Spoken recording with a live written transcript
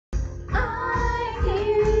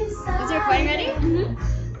Everybody ready? Mm-hmm.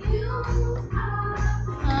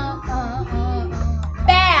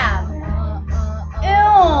 Bam!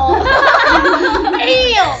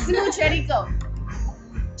 Ew! Smooch, ready, go.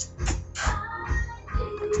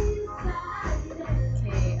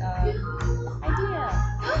 Okay, idea.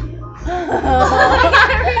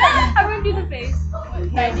 I'm gonna do the face.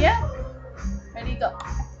 Idea? Ready, go.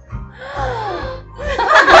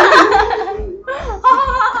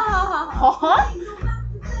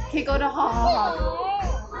 Okay, go to ha ha ha.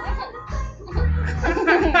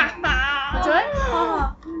 Which one?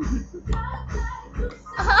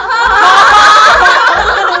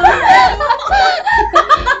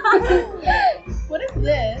 What is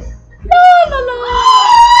this?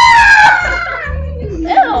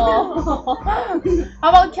 Ew. How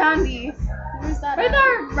about candy? Where's that? Right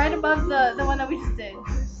there, right above the one that we just did.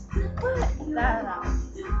 What is that?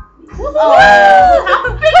 Oh.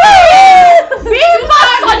 Viva!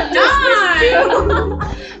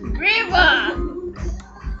 Viva!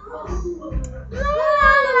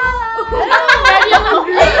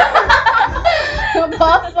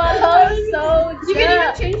 Buffalo soldier. You can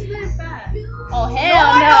even change the fat. Oh hell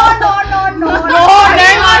no! No,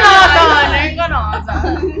 ain't gonna.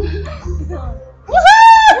 Woohoo!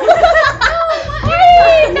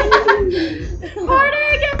 Party,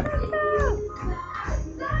 get back up!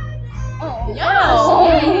 Oh, yo!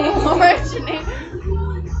 Originating.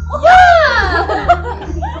 Yeah!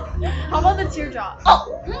 How about the teardrop?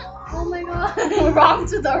 Oh my god. Wrong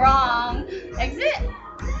to the wrong. Exit.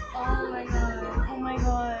 Oh my god. Oh my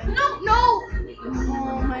god. No.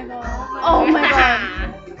 Oh my god. Oh my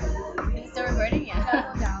god. It's still recording? Yeah. Gotta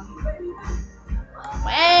go down.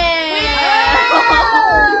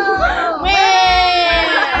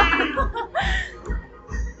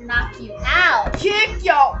 Knock you out. Kick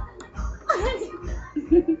yo.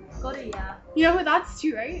 Go to yeah. You know who that's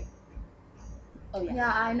to, right? Oh yeah.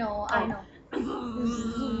 Yeah, I know.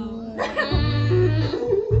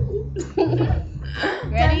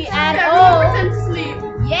 Ready and Everyone oh. pretend to sleep.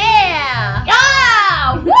 Yeah.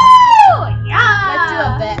 Yeah! Woo! Yeah! Let's do a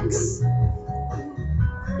Vex.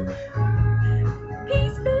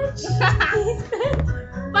 Peace, bitch. Peace, bitch.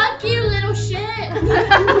 Fuck you, little shit.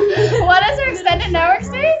 What does her extended network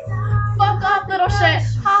say? Fuck off, little shit.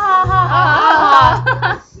 Ha ha ha ha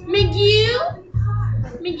ha. McGew.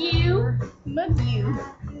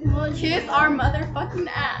 Well, kiss our motherfucking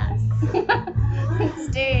ass.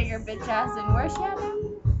 Stay your bitch ass in where's she at now?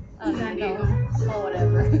 San Diego. Oh,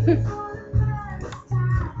 whatever.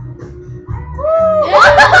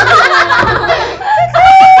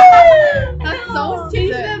 That's so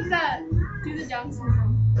Change sick. that. Do the Down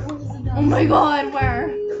syndrome. Oh my god, where?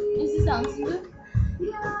 Is this Down syndrome?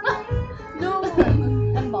 No.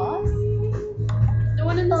 And boss? The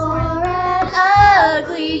one in the For store. an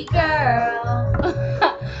ugly girl.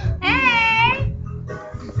 Hey!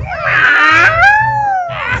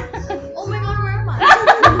 Oh my god, where am I?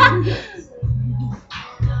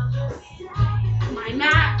 My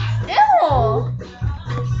Mac. Ew!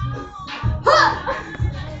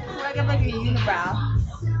 Like I'm like a unibrow.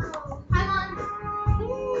 Hi, Mom.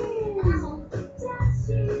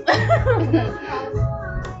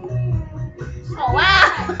 Oh wow!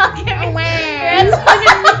 Okay, Weird. That's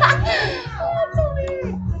so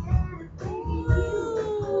weird.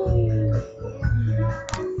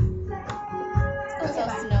 Let's go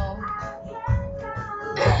snow.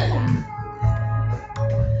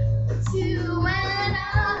 To an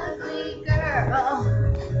ugly girl.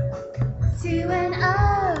 To an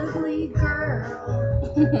ugly girl.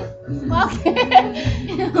 Okay.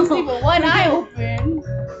 Sleep with one eye open.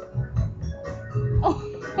 Oh.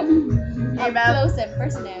 Hey, Up close and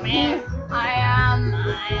personal. I am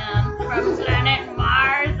from planet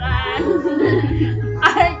Mars and I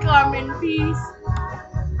come in peace.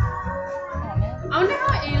 I wonder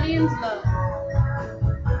how aliens look.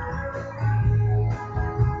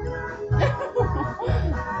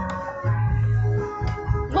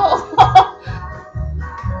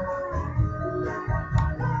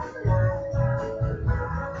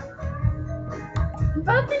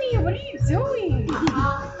 Bethany, what are you doing?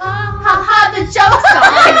 Ha, the joke's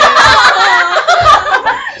on.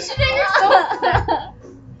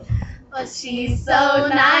 But she's so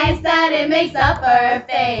nice that it makes up her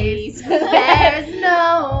face. There's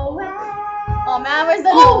no way. Oh man, where's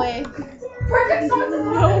the no way? Perfect song.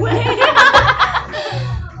 No way.